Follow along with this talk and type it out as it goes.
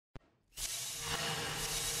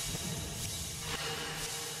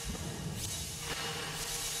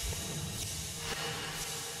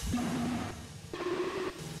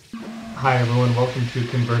Hi everyone, welcome to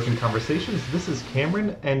Conversion Conversations. This is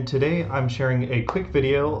Cameron, and today I'm sharing a quick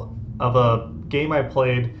video of a game I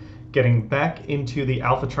played getting back into the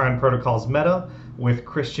Alpha Trion Protocols meta with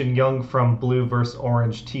Christian Young from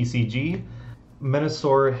BluevsOrangeTCG.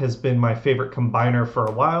 Menasor has been my favorite combiner for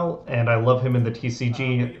a while, and I love him in the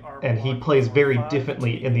TCG, and he plays very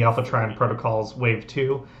differently in the Alpha Trion Protocols Wave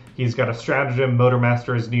 2. He's got a stratagem,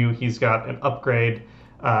 Motormaster is new, he's got an upgrade,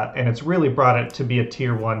 and it's really brought it to be a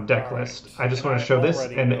tier 1 deck list. I just want to show this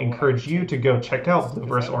and encourage you to go check out Blue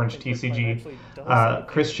vs. Orange TCG.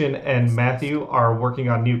 Christian and Matthew are working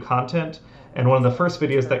on new content, and one of the first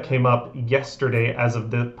videos that came up yesterday as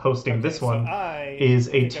of posting this one is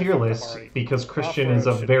a tier list because Christian is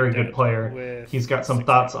a very good player. He's got some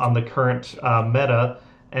thoughts on the current meta,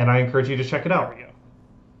 and I encourage you to check it out.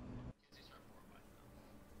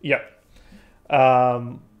 Yep.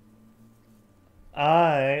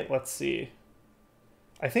 Let's see.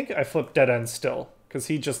 I think I flipped Dead End still, because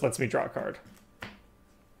he just lets me draw a card.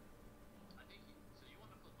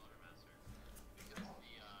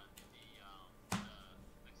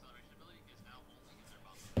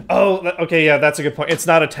 Oh, okay, yeah, that's a good point. It's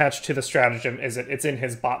not attached to the stratagem, is it? It's in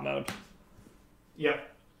his bot mode.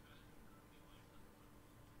 Yep.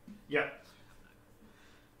 Yep.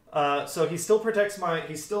 So he still protects my...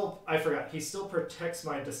 He still protects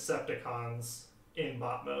my Decepticons in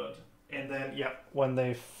bot mode. And then, yep, when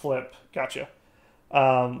they flip... Gotcha.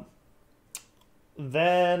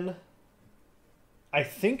 Then... I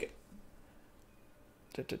think...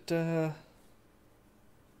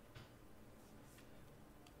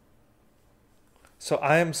 So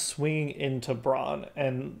I am swinging into Brawn,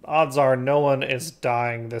 and odds are no one is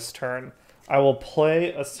dying this turn. I will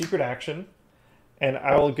play a secret action, and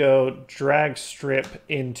I will go drag strip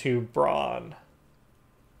into Brawn.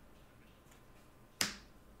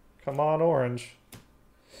 Come on, Orange.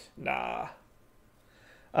 Nah.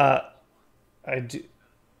 I do...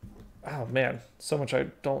 Oh, man. So much I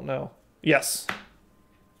don't know. Yes.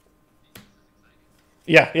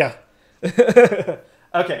 Yeah.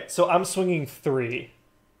 Okay, so I'm swinging 3.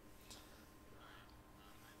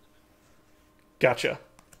 Gotcha.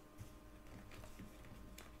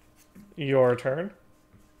 Your turn.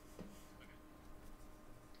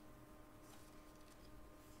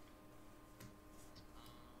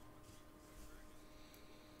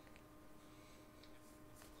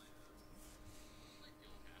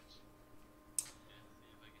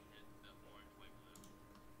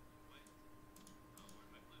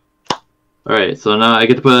 Alright, so now I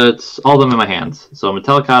get to put all of them in my hands. So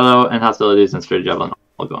Metallicado and Hostilities and Straight Javelin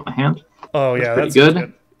all go in my hand. Oh, yeah, that's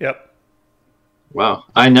good. Yep. Wow.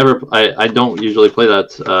 I don't usually play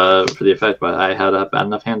that for the effect, but I had a bad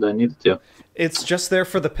enough hand that I needed to. It's just there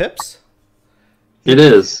for the pips? It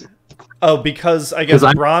is. Oh, because I guess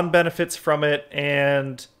Brawn benefits from it,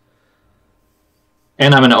 and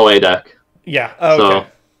I'm an OA deck. Yeah. Oh, okay.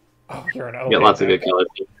 So oh, you're an OA get lots deck. of good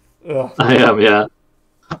colors. I am, yeah.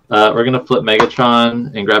 We're going to flip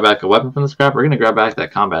Megatron and grab back a weapon from the scrap. We're going to grab back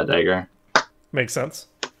that Combat Dagger. Makes sense.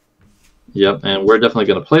 Yep, and we're definitely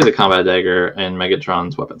going to play the Combat Dagger in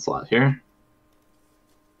Megatron's weapon slot here.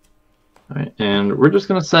 Alright, and we're just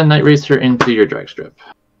going to send Night Racer into your drag strip.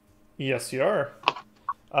 Yes, you are.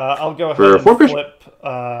 I'll go ahead and flip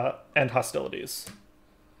End Hostilities.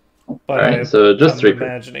 But Alright, so just 3 pierce.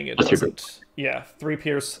 Imagining it doesn't. Yeah, 3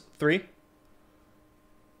 pierce 3?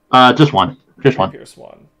 Just 1. Just 1. Pierce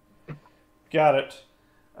 1. Got it.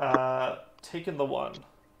 Taking the 1.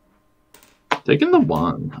 Taking the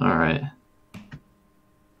 1. Alright.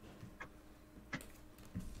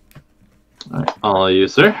 Alright, all you,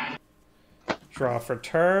 sir. Draw for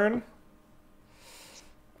turn.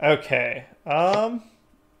 Okay. So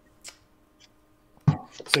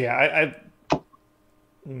yeah, I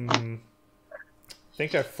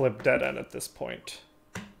think I flipped Dead End at this point.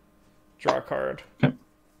 Draw a card. Okay.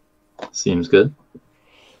 Seems good.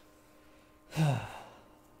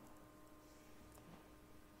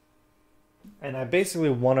 And I basically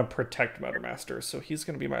want to protect Motormaster, so he's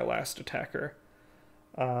going to be my last attacker.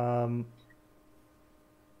 Why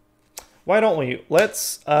don't we?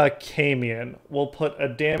 Let's Camion. We'll put a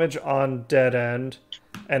damage on Dead End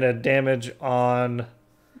and a damage on...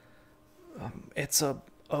 it's a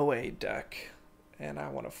OA deck, and I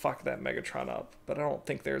want to fuck that Megatron up, but I don't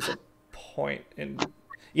think there's a point in...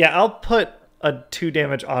 Yeah, I'll put a 2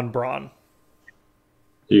 damage on Brawn.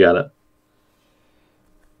 You got it.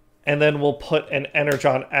 And then we'll put an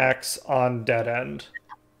Energon Axe on Dead End.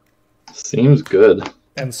 Seems good.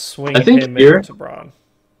 And swing him into Brawn.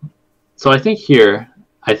 So I think here,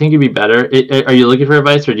 I think it'd be better. Are you looking for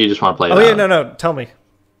advice, or do you just want to play it out? Yeah, no. Tell me.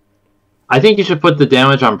 I think you should put the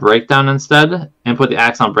damage on breakdown instead, and put the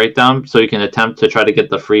axe on breakdown, so you can attempt to try to get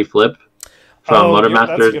the free flip from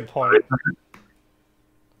Motormaster. That's a good point.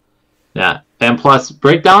 Yeah, and plus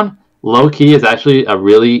breakdown, low key is actually a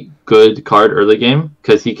really good card early game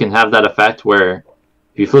because he can have that effect where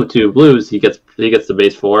if you flip 2 blues, he gets the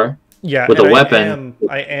base 4. Yeah, with a weapon.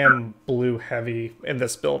 I am blue heavy in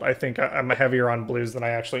this build. I think I'm heavier on blues than I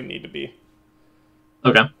actually need to be.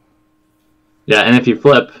 Okay. Yeah, and if you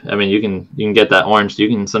flip, I mean, you can get that orange. So you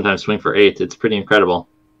can sometimes swing for 8. It's pretty incredible.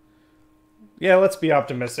 Yeah, let's be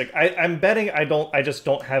optimistic. I'm betting I just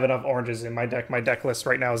don't have enough oranges in my deck. My deck list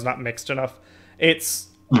right now is not mixed enough. It's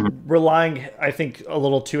relying, I think, a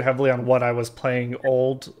little too heavily on what I was playing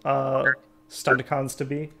old Stunticons to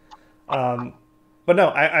be. But no,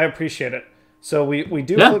 I appreciate it. So we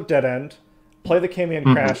do flip Dead End, play the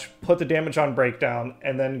Camion Crash, put the damage on Breakdown,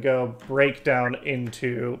 and then go Breakdown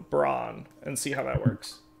into Brawn and see how that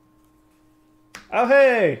works. Oh,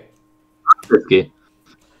 hey! Risky.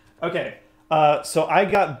 Okay, so I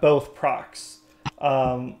got both procs.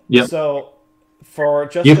 Yep. So for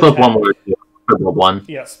just you flip one more. One.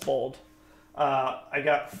 Yes, bold. I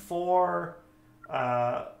got 4,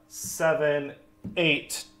 7,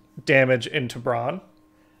 8 damage into Brawn,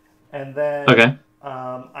 and then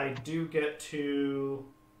I do get to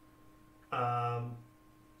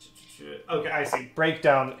okay, I see.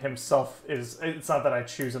 Breakdown himself is, it's not that I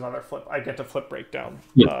choose another flip. I get to flip Breakdown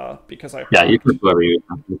because I you flip whoever you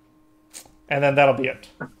want. And then that'll be it.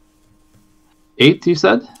 8, you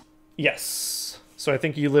said? Yes. So I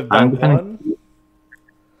think you live by 1.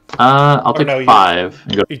 I'll take 5.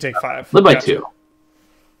 And go. You take 5. Live by 2.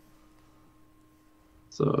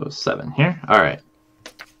 So 7 here. All right.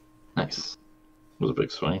 Nice. That was a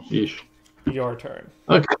big swing. Yeesh. Your turn.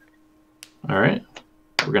 Okay. All right.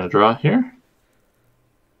 We're gonna draw here.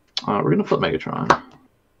 We're gonna flip Megatron.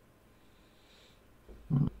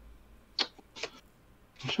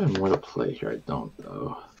 I should have more to play here. I don't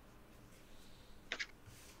though.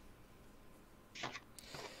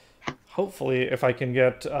 Hopefully, if I can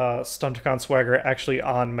get Stunticon Swagger actually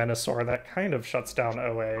on Menasor, that kind of shuts down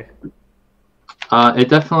OA. It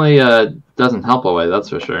definitely doesn't help away, that's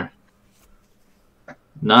for sure.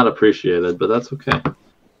 Not appreciated, but that's okay.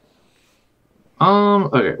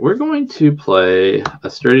 Okay, we're going to play a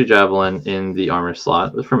Sturdy Javelin in the armor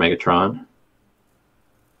slot for Megatron.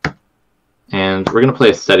 And we're going to play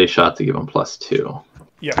a Steady Shot to give him +2.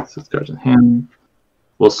 Yeah. 6 cards in hand.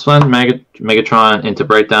 We'll send Megatron into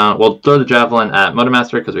Breakdown. We'll throw the Javelin at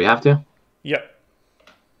Motormaster because we have to. Yep.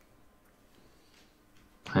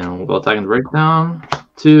 And we'll go attack and Breakdown.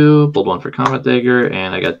 2, bold 1 for Combat Dagger,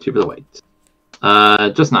 and I got 2 for the white.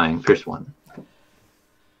 Just 9, pierce 1.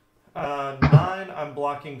 9, I'm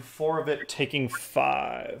blocking 4 of it, taking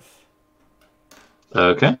 5.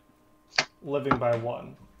 Okay. Living by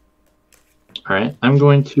 1. Alright, I'm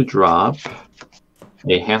going to drop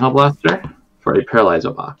a Handheld Blaster for a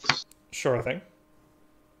Paralyzo box. Sure thing.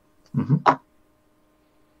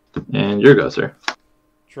 And your go, sir.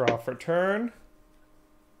 Draw for turn.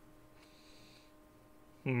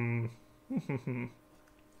 I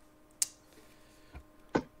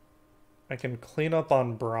can clean up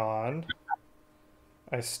on Brawn.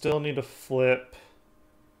 I still need to flip.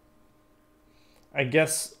 I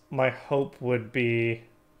guess my hope would be...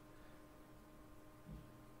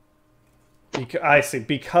 I see.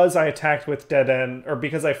 Because I attacked with Dead End, or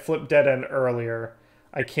because I flipped Dead End earlier,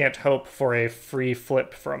 I can't hope for a free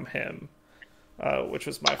flip from him, which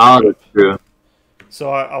was my fault. Oh, that's true.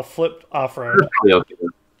 So I'll flip off-road. Okay.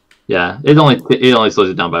 Yeah, it only slows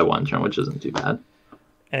you down by 1 turn, which isn't too bad.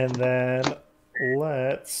 And then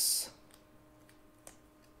we'll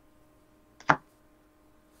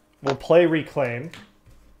play Reclaim.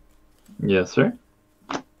 Yes, sir.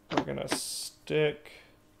 We're gonna stick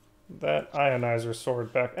that Ionizer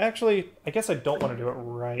sword back. Actually, I guess I don't want to do it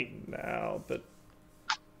right now, but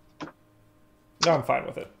no, I'm fine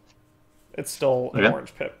with it. It's still an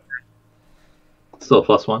orange pip. Still a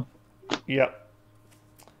 +1. Yep.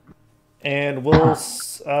 And we'll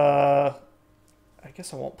I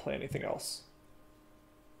guess I won't play anything else.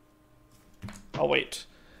 I'll wait.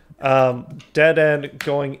 Dead End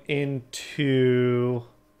going into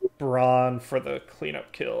Brawn for the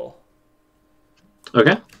cleanup kill.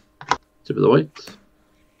 Okay. 2 for the white.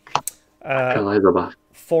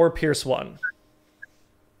 4 pierce 1.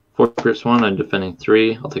 4 pierce 1. I'm defending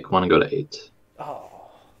 3. I'll take 1 and go to 8. Oh. I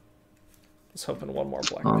was hoping 1 more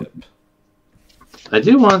black pip. I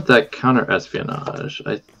do want that counter espionage.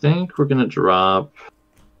 I think we're gonna drop.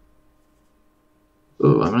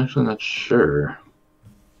 Ooh, I'm actually not sure.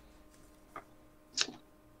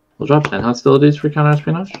 We'll drop 10 hostilities for counter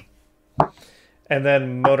espionage. And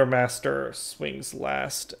then Motormaster swings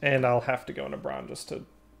last, and I'll have to go into Brawn just to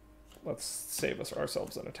let's save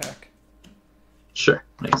ourselves an attack. Sure,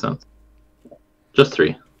 makes sense. Just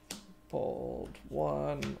 3. Bold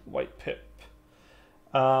 1, white pip.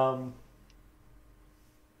 3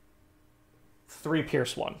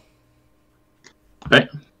 Pierce 1. Okay,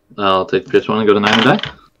 I'll take Pierce 1 and go to 9 and die.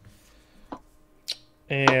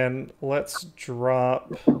 And let's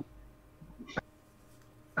drop.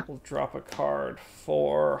 We'll drop a card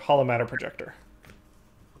for Hollow Matter Projector.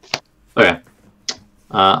 Okay.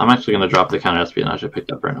 I'm actually going to drop the counter espionage I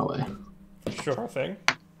picked up right away. Sure thing.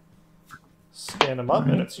 Stand them up,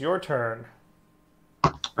 and it's your turn.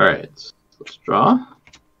 Alright, let's draw.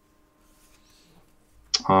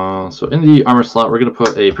 So in the armor slot, we're going to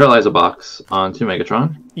put a Paralyzer box onto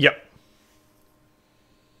Megatron. Yep.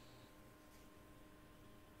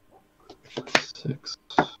 6.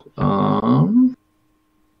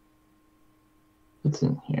 What's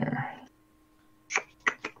in here?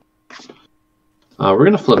 We're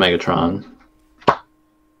going to flip Megatron.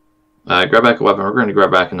 Grab back a weapon. We're going to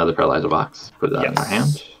grab back another Paralyzer box. Put that in our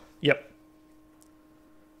hand. Yep.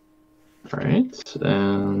 Alright,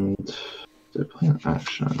 and did I play an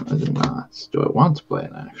action? I did not. Do I want to play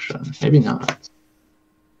an action? Maybe not.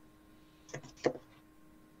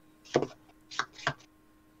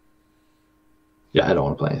 Yeah, I don't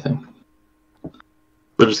want to play anything.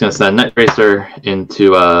 We're just going to send Night Racer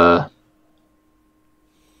into...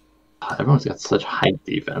 Everyone's got such high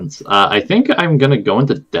defense. I think I'm going to go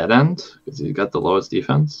into Dead End, because he's got the lowest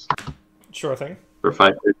defense. Sure thing. For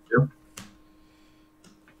 5-2.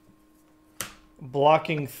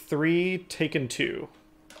 Blocking 3, taken 2.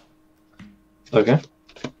 Okay.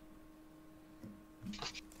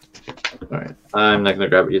 Alright, I'm not going to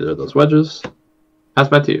grab either of those wedges. Pass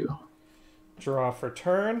by 2. Draw for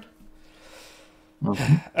turn.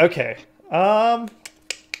 Mm-hmm. Okay.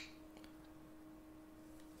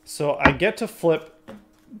 So I get to flip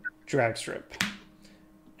Drag Strip.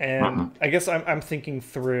 And I guess I'm thinking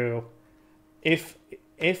through, if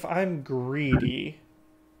I'm greedy,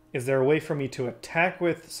 is there a way for me to attack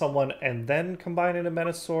with someone and then combine into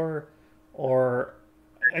Menasor? Or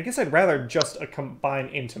I guess I'd rather just combine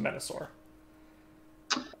into Menasor.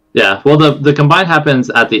 Yeah, well, the combine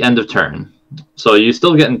happens at the end of turn. So you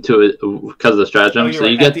still get into it because of the stratagem. Oh, so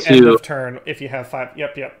you at get the to end of turn if you have 5.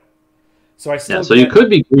 Yep. So I still yeah. So you could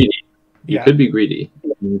be greedy. You Yeah. could be greedy.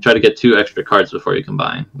 You try to get 2 extra cards before you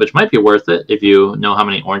combine, which might be worth it if you know how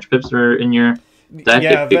many orange pips are in your deck.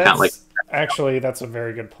 Yeah, if you count, like, actually, that's a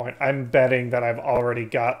very good point. I'm betting that I've already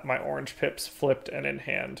got my orange pips flipped and in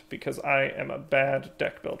hand because I am a bad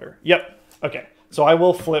deck builder. Yep. Okay. So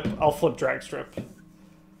I'll flip Drag Strip.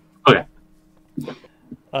 Okay.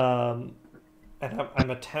 And I'm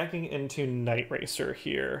attacking into Night Racer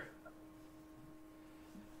here.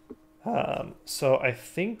 So I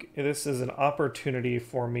think this is an opportunity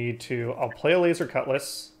for me to... I'll play a Laser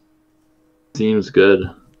Cutlass. Seems good.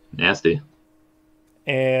 Nasty.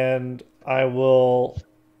 And I will...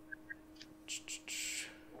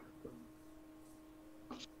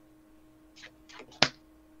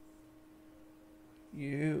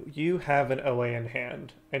 You have an OA in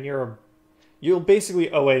hand, and you'll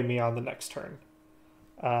basically OA me on the next turn.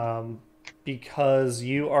 Because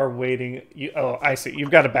you are waiting... Oh, I see. You've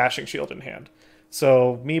got a Bashing Shield in hand.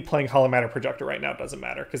 So me playing Hollow Matter Projector right now doesn't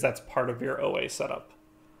matter, because that's part of your OA setup.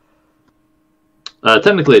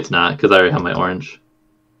 Technically it's not, because I already have my orange.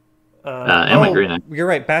 And my green. You're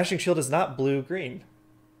right. Bashing Shield is not blue-green.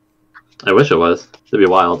 I wish it was. It'd be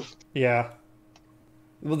wild. Yeah.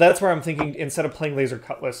 Well, that's where I'm thinking, instead of playing Laser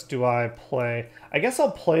Cutlass, do I play... I guess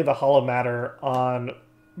I'll play the Hollow Matter on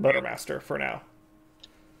Motormaster for now.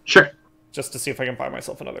 Sure. Just to see if I can buy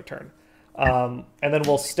myself another turn. And then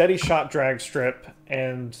we'll Steady Shot Drag Strip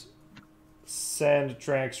and send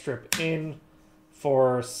Drag Strip in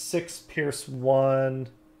for 6 Pierce 1.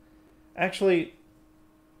 Actually...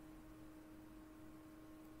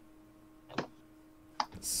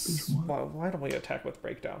 Why don't we attack with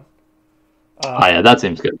Breakdown? Oh yeah, that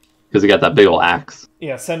seems good. Because you got that big old axe.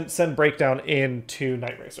 Yeah, send Breakdown into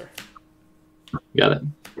Night Racer. Got it.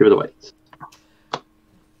 Give it away.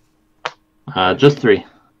 Just 3.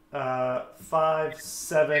 5,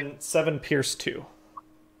 7 Pierce 2.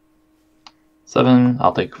 7,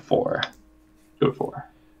 I'll take 4. Go to 4.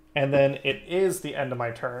 And then it is the end of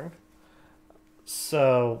my turn.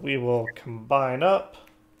 So we will combine up.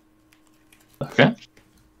 Okay.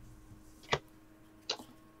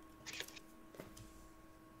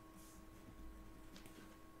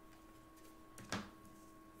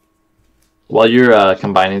 While you're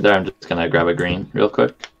combining there, I'm just going to grab a green real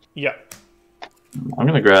quick. Yep. I'm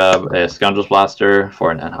gonna grab a Scoundrel's Blaster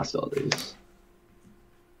for an end hostilities.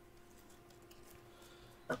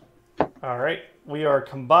 All right, we are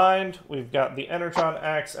combined. We've got the Energon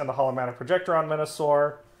Axe and the Holomatic Projector on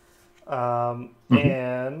Menasor. And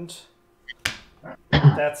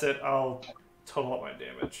that's it. I'll total up my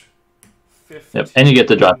damage. 15, Yep, and you get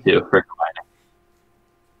to draw 2 for combining.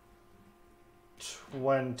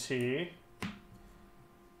 20.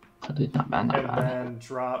 Not bad, not And bad. then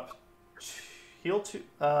drop heal 2.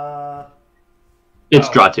 It's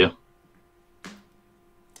draw 2.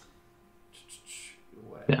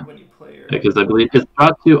 Yeah. When you play your... Because I believe it's draw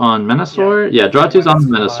 2 on Menasor. Yeah, draw 2's on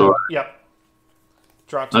Menasor. Yep.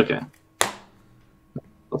 Draw 2. Okay.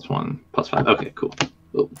 +1, +5. Okay, cool.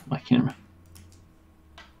 Oh, my camera.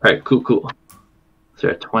 Alright, cool, cool. Is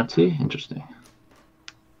there a 20? Interesting.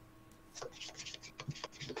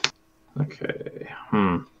 Okay.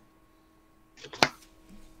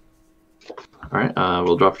 Alright,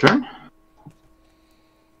 we'll draw for turn.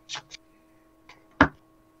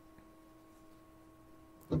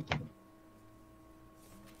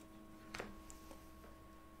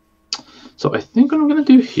 So I think what I'm going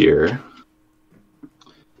to do here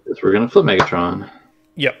is we're going to flip Megatron.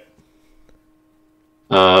 Yep.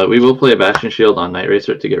 We will play a Bastion Shield on Night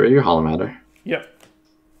Racer to get rid of your Hollow Matter. Yep.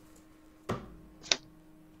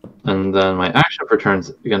 And then my action for turn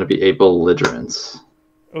is going to be a Belligerence.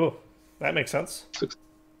 Oh, that makes sense.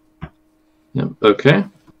 Yep, okay.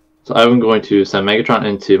 So I'm going to send Megatron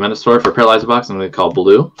into Menasor for Paralyzer Box. I'm going to call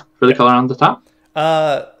blue for the color on the top.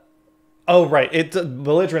 Oh, right.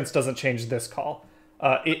 Belligerence doesn't change this call.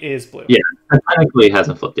 It is blue. Yeah, technically it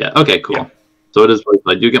hasn't flipped yet. Okay, cool. Yeah. So it is blue.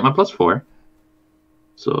 I do get my +4.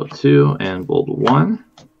 So 2 and bold 1.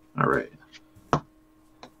 All right.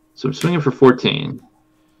 So I'm swinging for 14.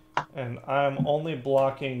 And I'm only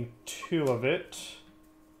blocking 2 of it.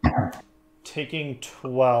 Taking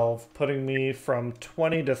 12, putting me from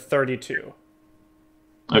 20 to 32.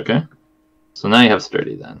 Okay. So now you have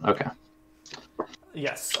sturdy then. Okay.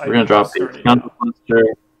 Yes. We're going to drop the Scoundrel's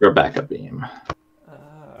Blaster for a backup beam.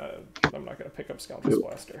 I'm not going to pick up Scoundrel's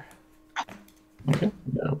Blaster. Okay.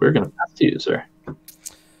 Yeah, we're going to pass to you, sir.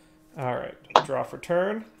 All right. Draw for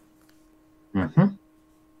turn. Mm-hmm.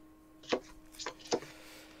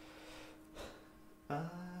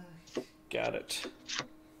 Got it.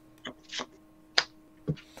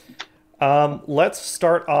 Let's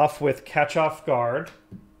start off with Catch Off Guard.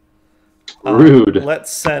 Rude.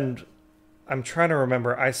 Let's send... I'm trying to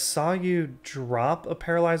remember. I saw you drop a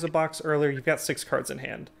Paralyzer Box earlier. You've got 6 cards in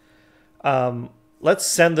hand. Let's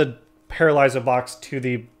send the Paralyzer Box to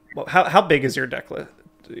the... How big is your deck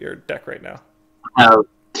right now? I have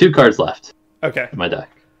 2 cards left. Okay. In my deck.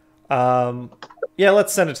 Yeah,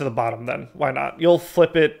 let's send it to the bottom then. Why not? You'll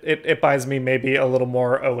flip it. It buys me maybe a little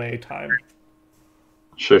more OA time.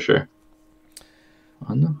 Sure.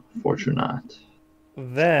 Unfortunate.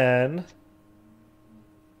 Then...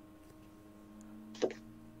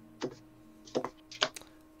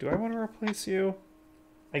 do I want to replace you?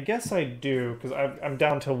 I guess I do, because I'm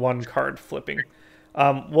down to 1 card flipping.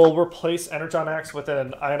 We'll replace Energon Axe with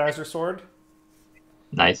an Ionizer Sword.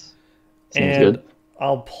 Nice. Seems and good.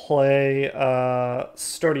 I'll play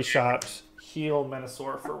Sturdy Shot, heal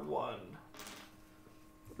Menasor for 1.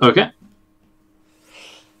 Okay.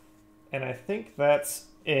 And I think that's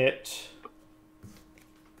it.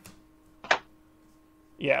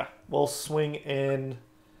 Yeah, we'll swing in.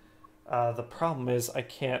 The problem is I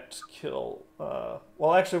can't kill...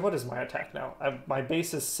 well, actually, what is my attack now? My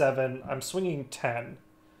base is 7. I'm swinging 10.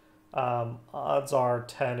 Odds are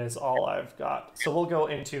 10 is all I've got. So we'll go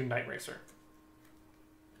into Night Racer.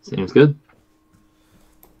 Seems good.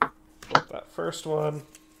 That first one.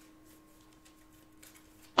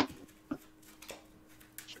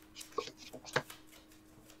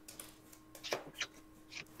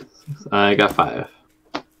 I got 5.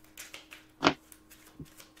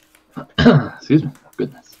 Excuse me.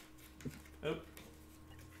 Goodness. Oh.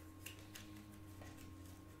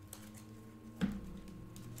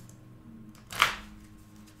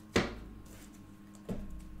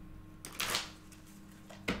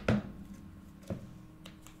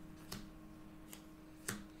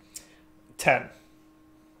 $10.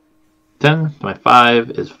 10. My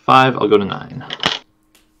 5 is 5. I'll go to 9.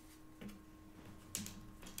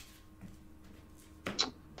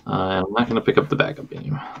 I'm not going to pick up the backup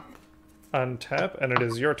beam. Untap, and it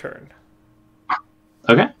is your turn.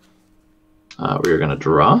 Okay. We are going to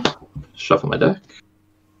draw. Shuffle my deck.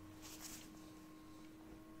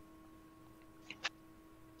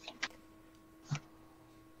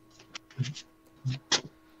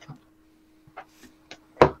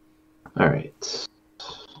 All right.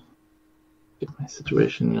 Get my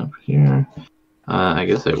situation up here. I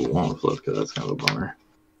guess I won't flip because that's kind of a bummer.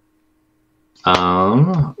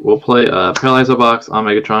 We'll play Paralyzer Box on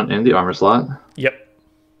Megatron in the armor slot. Yep.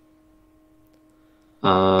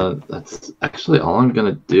 That's actually all I'm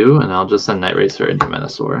gonna do, and I'll just send Night Racer into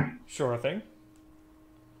Menasor. Sure thing.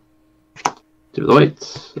 Do the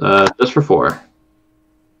weights. Just for 4.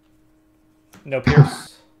 No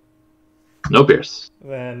Pierce. No Pierce.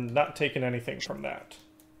 Then not taking anything from that.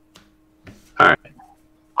 Alright.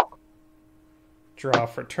 Draw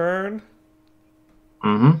for turn.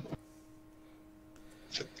 Mm-hmm.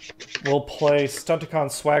 We'll play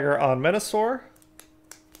Stunticon Swagger on Menasor.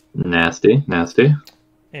 Nasty, nasty.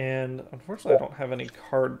 And unfortunately, I don't have any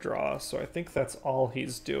card draw, so I think that's all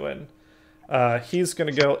he's doing. He's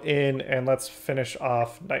going to go in, and let's finish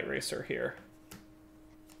off Night Racer here.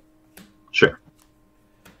 Sure.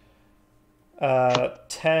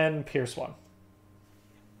 10, Pierce 1.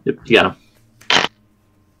 Yep, you got him.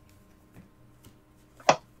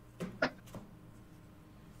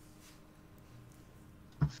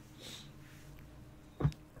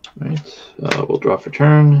 Right, we'll draw for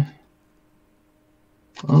turn.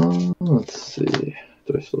 Let's see.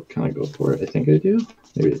 Do I still kind of go for it? I think I do.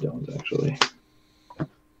 Maybe I don't, actually.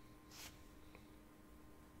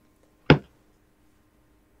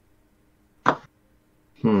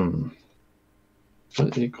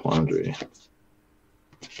 What a quandary.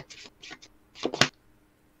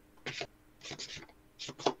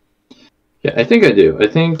 Yeah, I think I do. I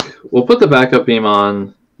think we'll put the backup beam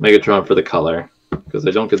on Megatron for the color, because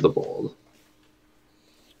I don't get the bold.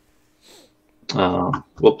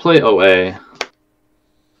 We'll play OA.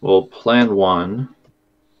 We'll plan 1,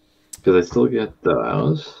 because I still get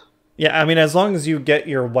those. Yeah, I mean, as long as you get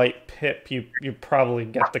your white pip, you probably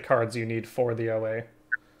get the cards you need for the OA.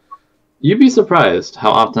 You'd be surprised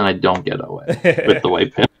how often I don't get OA with the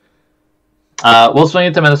white pip. We'll swing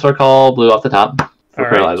it to Menasor, call blue off the top for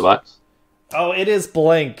Paralyzer Box. Oh, it is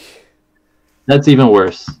blank. That's even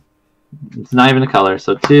worse. It's not even a color,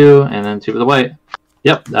 so 2, and then 2 for the white.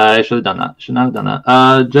 Yep, I should have done that. Should not have done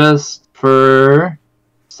that. Just for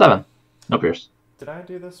 7. No Pierce. Did I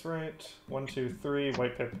do this right? 1, 2, 3,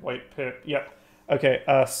 white pip, white pip. Yep. Okay,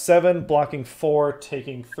 7, blocking 4,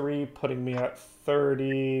 taking 3, putting me at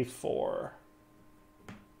 34.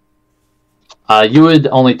 You would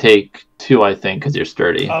only take 2, I think, because you're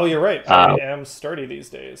sturdy. Oh, you're right. I am sturdy these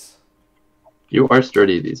days. You are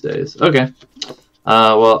sturdy these days. Okay.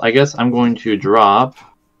 Well, I guess I'm going to drop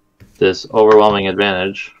this overwhelming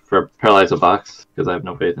advantage for Paralyzer Box, because I have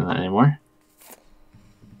no faith in that anymore.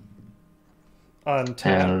 Untap.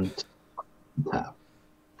 And tap.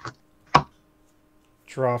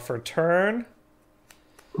 Draw for turn.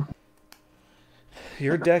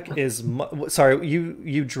 Your deck is... Sorry,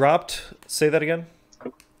 you dropped... Say that again?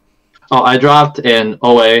 Oh, I dropped an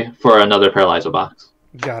OA for another Paralyzer Box.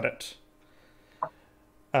 Got it.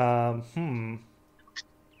 Well,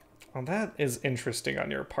 that is interesting on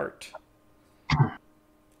your part.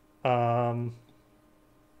 I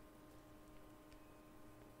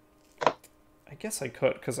guess I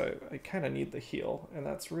could, because I kind of need the heal, and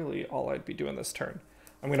that's really all I'd be doing this turn.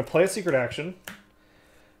 I'm going to play a secret action.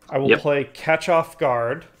 I will play Catch Off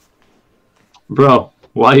Guard. Bro,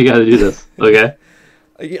 why you gotta do this? Okay.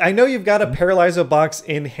 I know you've got a Paralyzer Box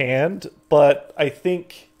in hand, but I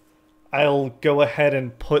think I'll go ahead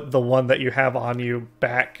and put the one that you have on you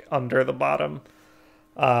back under the bottom.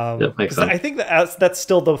 Yep, makes sense. I think that's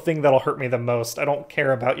still the thing that'll hurt me the most. I don't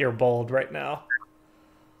care about your bold right now.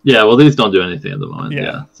 Yeah, well, these don't do anything at the moment.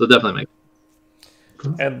 Yeah, so definitely makes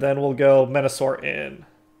sense. And then we'll go Menasor in.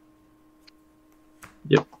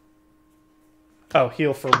 Yep. Oh,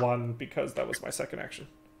 heal for 1 because that was my second action.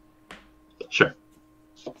 Sure.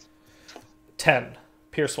 10.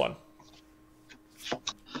 Pierce 1.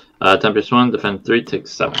 10 pierce 1, defend 3, take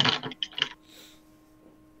 7.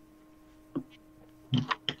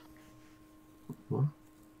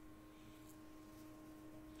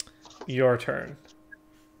 Your turn.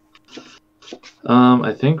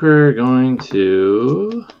 I think we're going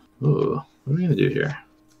to... Ooh, what are we going to do here?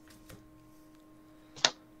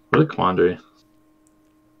 What a quandary.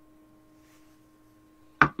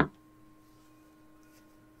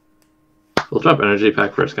 We'll drop Energy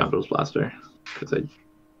Pack first, Counter's Blaster, because I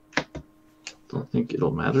don't think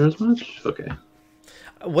it'll matter as much. Okay.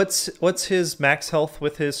 What's his max health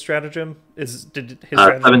with his stratagem? Did his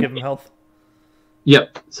stratagem give him health?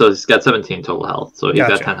 Yep. So he's got 17 total health, so he's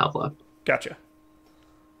got 10 health left. Gotcha.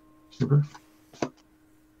 All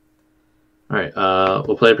right.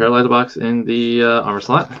 We'll play Paralyzer Box in the armor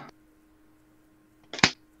slot.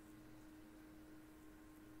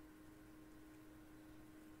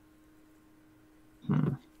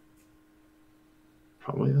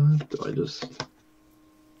 Probably not. Do I just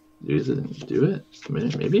use it and do it?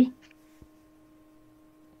 Maybe?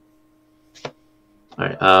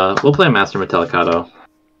 Alright, we'll play Master Metallicato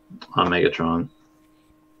on Megatron.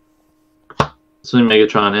 Swing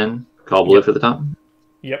Megatron in, call blue for the top.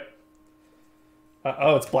 Yep.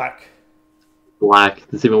 Oh, it's black. Black.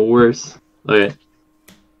 That's even worse. Okay.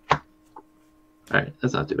 Alright,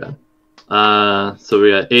 that's not too bad. So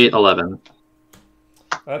we got 8, 11.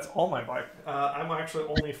 That's all my black. I'm actually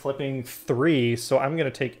only flipping 3, so I'm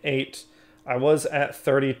going to take 8. I was at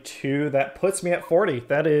 32. That puts me at 40.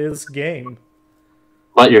 That is game.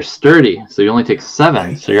 But you're sturdy, so you only take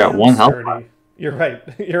 7, so you're at 1 health. You're right.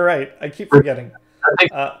 You're right. I keep forgetting.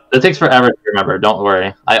 That takes forever to remember. Don't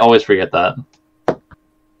worry. I always forget that.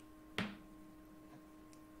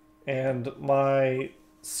 And my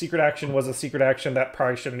secret action was a secret action that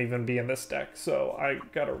probably shouldn't even be in this deck, so I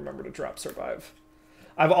gotta remember to drop survive.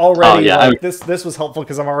 I've already this was helpful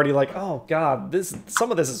because I'm already like, oh god,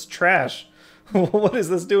 some of this is trash. What is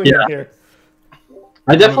this doing in here?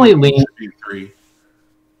 I definitely lean 3.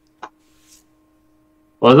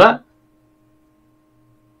 What was that?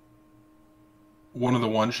 One of the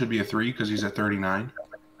ones should be a 3 because he's at 39.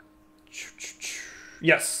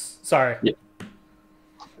 Yes. Sorry. Yeah.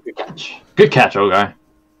 Good catch. Good catch, Ogar.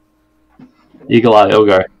 Eagle Eye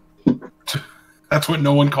Ogar. That's what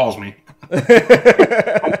no one calls me.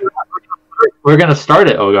 We're going to start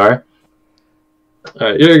it, Ogar.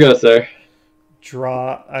 Alright, here we go, sir.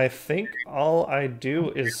 Draw. I think all I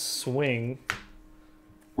do is swing.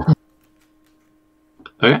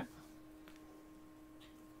 Okay.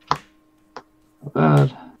 Not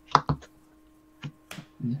bad.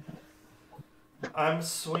 I'm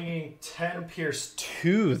swinging 10 Pierce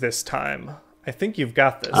 2 this time. I think you've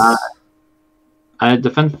got this. I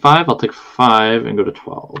defend 5. I'll take 5 and go to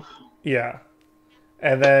 12. Yeah.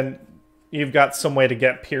 And then you've got some way to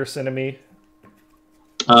get Pierce into me.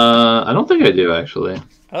 I don't think I do, actually.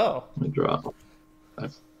 Oh. Let me draw.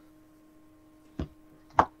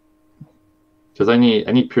 Because I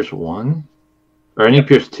need Pierce 1. Or I need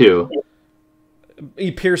Pierce 2.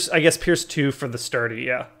 I guess Pierce 2 for the sturdy,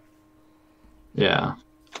 yeah. Yeah.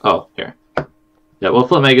 Oh, here. Yeah, we'll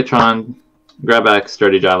flip Megatron, grab back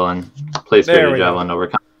Sturdy Javelin, play Sturdy Javelin over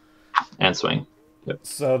and swing. Yep.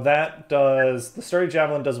 So that does... The Sturdy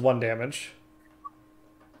Javelin does 1 damage.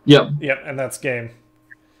 Yep. Yep, and that's game.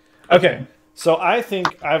 Okay, so I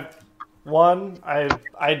think I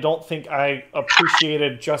don't think I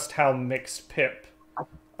appreciated just how mixed Pip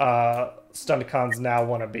Stunticons now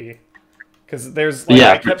want to be. Because there's... Like,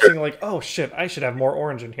 I kept saying, like, oh shit, I should have more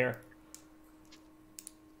orange in here.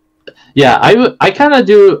 Yeah, I kind of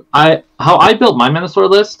do. How I built my Menasor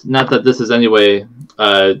list. Not that this is any way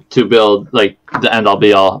to build like the end all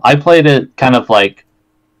be all. I played it kind of like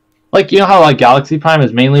you know how like Galaxy Prime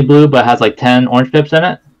is mainly blue but has like 10 orange pips in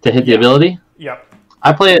it to hit the ability. Yep.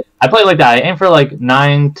 I play it like that. I aim for like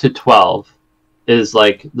 9 to 12 is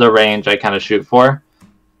like the range I kind of shoot for.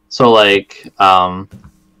 So like I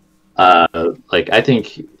think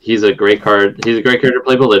he's a great card. He's a great card to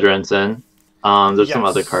play Belligerence in. There's some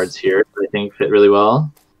other cards here that I think fit really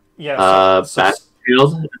well. Yeah.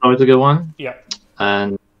 Battlefield is always a good one. Yeah.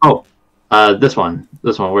 And this one.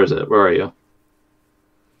 Where is it? Where are you?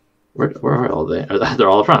 Where are all they? They're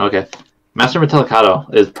all up front. Okay. Master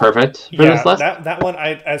Metallicato is perfect for this list. That one.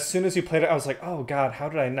 As soon as you played it, I was like, oh god, how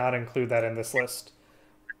did I not include that in this list?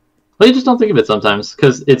 Well, you just don't think of it sometimes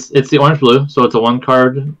because it's the orange blue, so it's a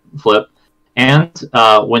 1-card flip, and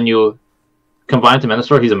when you combined to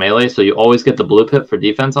Menasor, he's a melee, so you always get the blue pip for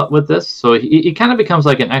defense with this. So he kind of becomes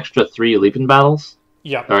like an extra 3 leaping battles.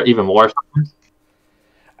 Yeah. Or even more sometimes.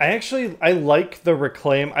 I like the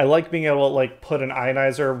reclaim. I like being able to like put an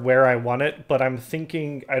ionizer where I want it, but I'm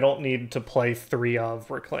thinking I don't need to play 3 of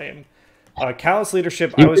reclaim. Callous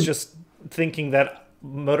Leadership, I was just thinking that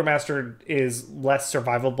Motormaster is less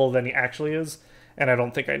survivable than he actually is, and I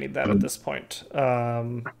don't think I need that at this point.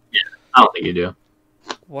 Yeah, I don't think you do.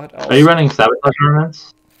 What else? Are you running Sabotage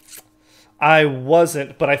Ornaments? I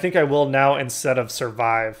wasn't, but I think I will now instead of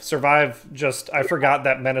Survive. Survive I forgot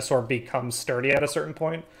that Menasor becomes sturdy at a certain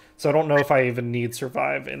point, so I don't know if I even need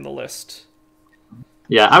Survive in the list.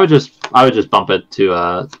 Yeah, I would just bump it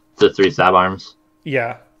to 3 Stab Arms.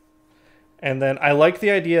 Yeah. And then I like the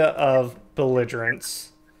idea of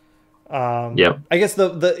Belligerence. Yep. I guess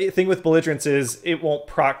the thing with Belligerence is it won't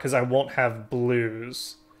proc because I won't have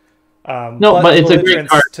blues. No, but it's a great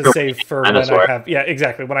card to save for Menasor. when I have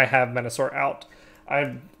exactly when I have Menasor out.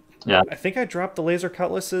 I think I dropped the laser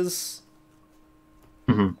cutlasses.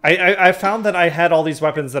 I found that I had all these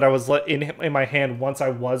weapons that I was in my hand once I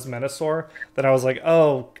was Menasor, that I was like,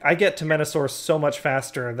 oh, I get to Menasor so much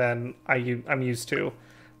faster than I'm used to,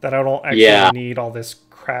 that I don't actually need all this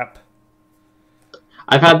crap.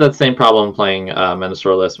 I've had that same problem playing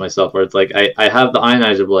Menasor list myself, where it's like I have the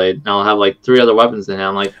Ionizer Blade, and I'll have like 3 other weapons in it.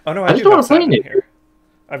 I'm like, oh no, I just don't want to play any here.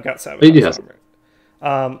 I've got 7. You do have 7.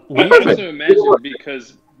 I also imagine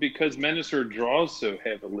because Menasor draws so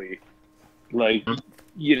heavily, like,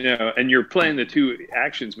 you know, and you're playing the 2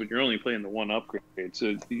 actions, but you're only playing the 1 upgrade.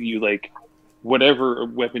 So you like whatever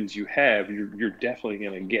weapons you have, you're definitely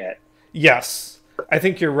gonna get. Yes, I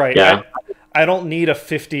think you're right. Yeah. I don't need a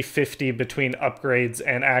 50-50 between upgrades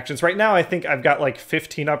and actions. Right now, I think I've got like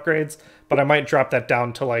 15 upgrades, but I might drop that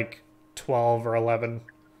down to like 12 or 11.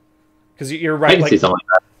 Because you're right. I can see something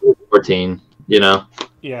like that. 14, you know?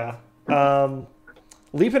 Yeah.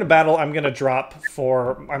 Leap into battle, I'm going to drop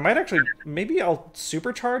for... I might actually... Maybe I'll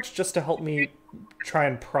supercharge just to help me try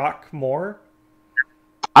and proc more.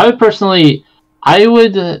 I would personally... I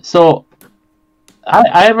would... So,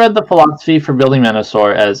 I read the philosophy for building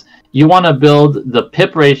Menasor as you want to build the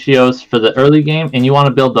pip ratios for the early game, and you want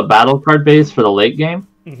to build the battle card base for the late game.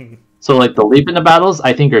 So, like, the leap into battles,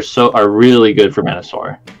 I think are really good for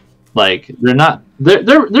Menasor. Like, they're not...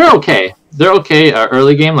 They're okay. They're okay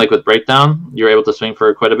early game, like with Breakdown, you're able to swing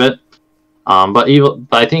for quite a bit. But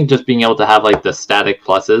I think just being able to have like the static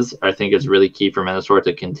pluses, I think is really key for Menasor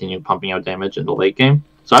to continue pumping out damage in the late game.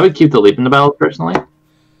 So I would keep the leap in the battle personally.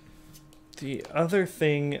 The other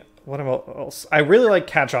thing, what else? I really like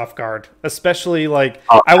Catch Off Guard, especially like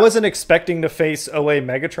I wasn't expecting to face OA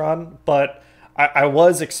Megatron, but I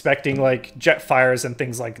was expecting like Jetfires and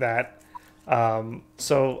things like that.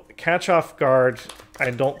 So Catch Off Guard, I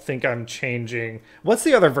don't think I'm changing. What's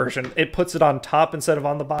the other version? It puts it on top instead of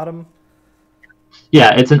on the bottom?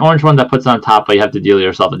 Yeah, it's an orange one that puts it on top, but you have to deal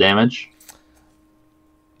yourself a damage.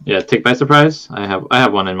 Yeah, Take by Surprise. I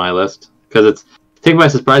have one in my list because it's Take by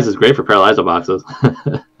Surprise is great for Paralyzo boxes.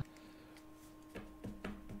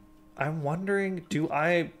 I'm wondering, do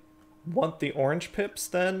I want the orange pips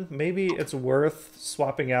then? Maybe it's worth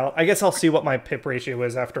swapping out. I guess I'll see what my pip ratio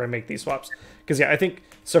is after I make these swaps. Because yeah, I think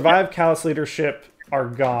Survive, Callous Leadership are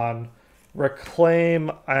gone.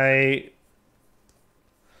 Reclaim,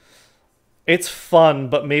 it's fun,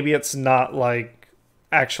 but maybe it's not like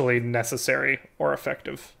actually necessary or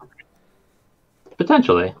effective.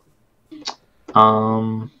 Potentially.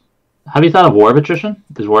 Have you thought of War of Attrition?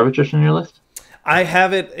 Is War of Attrition in your list? I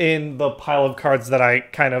have it in the pile of cards that I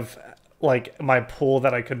kind of like my pool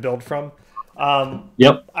that I could build from.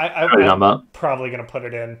 Yep. I'm probably going to put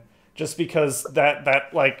it in just because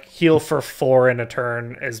that like heal for 4 in a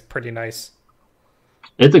turn is pretty nice.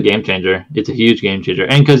 It's a game changer. It's a huge game changer.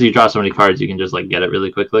 And because you draw so many cards, you can just like get it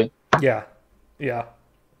really quickly. Yeah. Yeah.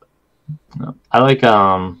 I like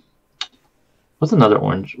what's some other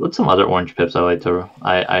orange pips I like to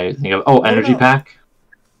I think of? Oh, Energy Pack.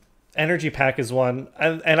 Energy Pack is one,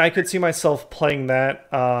 and I could see myself playing that.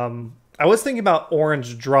 I was thinking about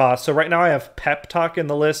Orange Draw. So right now I have Pep Talk in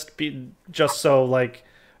the list, just so like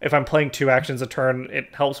if I'm playing 2 actions a turn,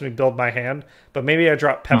 it helps me build my hand. But maybe I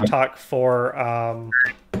drop Pep Talk for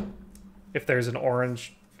if there's an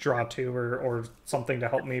Orange Draw 2 or something to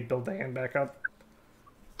help me build the hand back up.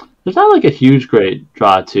 There's not like a huge great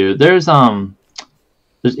draw 2. There's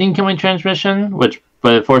Incoming Transmission, but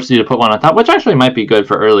it forces you to put one on top, which actually might be good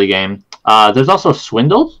for early game. There's also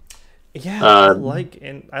Swindled. Yeah, I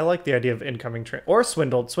like the idea of incoming or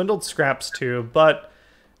Swindled. Swindled scraps too, but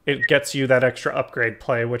it gets you that extra upgrade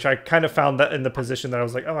play, which I kind of found that in the position that I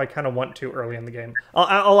was like, oh, I kind of want to early in the game.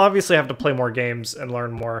 I'll obviously have to play more games and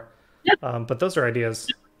learn more, but those are ideas.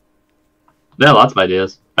 Yeah, lots of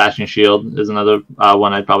ideas. Bashing Shield is another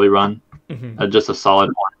one I'd probably run. Just a solid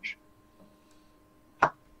orange.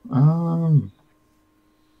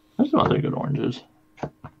 There's some other good oranges.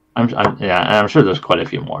 I'm sure there's quite a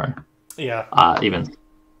few more. Yeah. Even.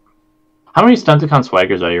 How many Stunticon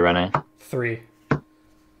Swaggers are you running? 3.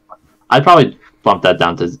 I'd probably bump that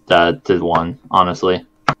down to 1, honestly.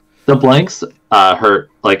 The blanks hurt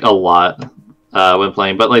like a lot when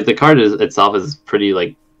playing, but like the card itself is pretty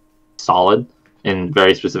like solid in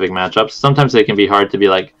very specific matchups. Sometimes they can be hard to be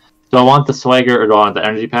like, do I want the Swagger or do I want the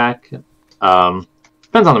Energy Pack? Depends on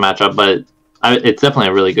the matchup, but it's definitely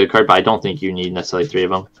a really good card, but I don't think you need necessarily 3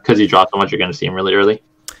 of them because you draw so much you're going to see them really early.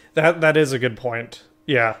 That is a good point.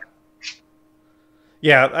 Yeah.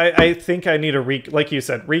 Yeah, I think I need like you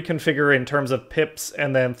said, reconfigure in terms of pips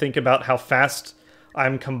and then think about how fast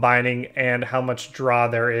I'm combining and how much draw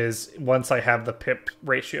there is once I have the pip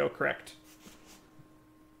ratio correct.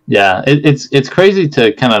 Yeah, it's crazy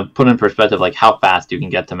to kind of put in perspective like how fast you can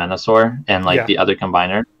get to Menasor and like the other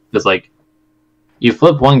combiner. Because like you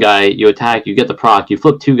flip one guy, you attack, you get the proc. You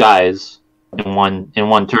flip two guys in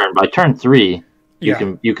one turn. By turn 3, you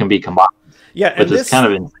can be combined. Yeah, which is kind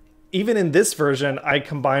of insane. Even in this version, I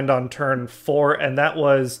combined on turn 4, and that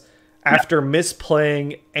was after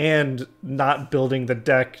misplaying and not building the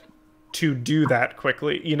deck to do that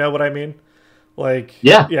quickly. You know what I mean? Like,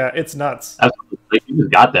 yeah, it's nuts. Absolutely. Like, you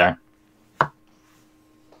just got there.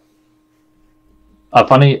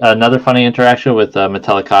 Another funny interaction with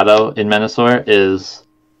Metallicado in Menasor is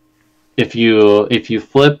if you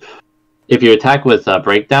attack with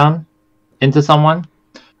Breakdown into someone,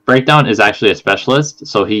 Breakdown is actually a specialist,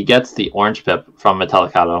 so he gets the orange pip from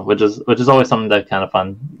Metallicado, which is always something that kind of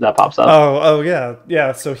fun that pops up. Oh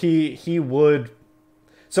yeah. So he would.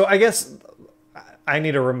 So I guess I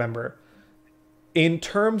need to remember. In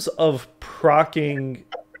terms of proccing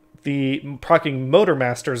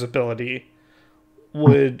Motormaster's ability,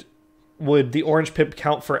 would the orange pip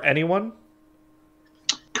count for anyone?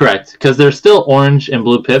 Correct, because they're still orange and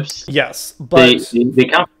blue pips. Yes, but they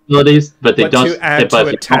count abilities, but they don't. To add to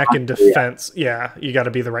attack and defense, you got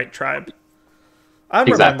to be the right tribe. I'm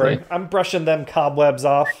remembering. I'm brushing them cobwebs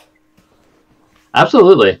off.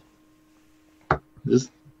 Absolutely.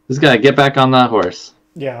 Just gotta get back on that horse.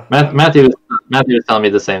 Yeah. Matthew was telling me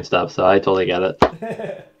the same stuff, so I totally get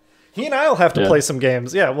it. He and I'll have to play some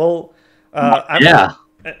games. Yeah, well,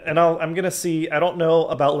 and I'm gonna see. I don't know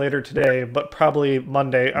about later today, but probably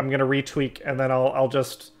Monday. I'm gonna retweak, and then I'll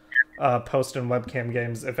just post in webcam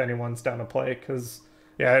games if anyone's down to play. Because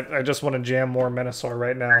I just want to jam more Menasor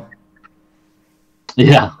right now.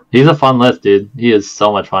 Yeah, he's a fun list, dude. He is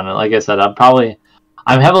so much fun. And like I said, I'm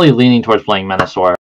heavily leaning towards playing Menasor.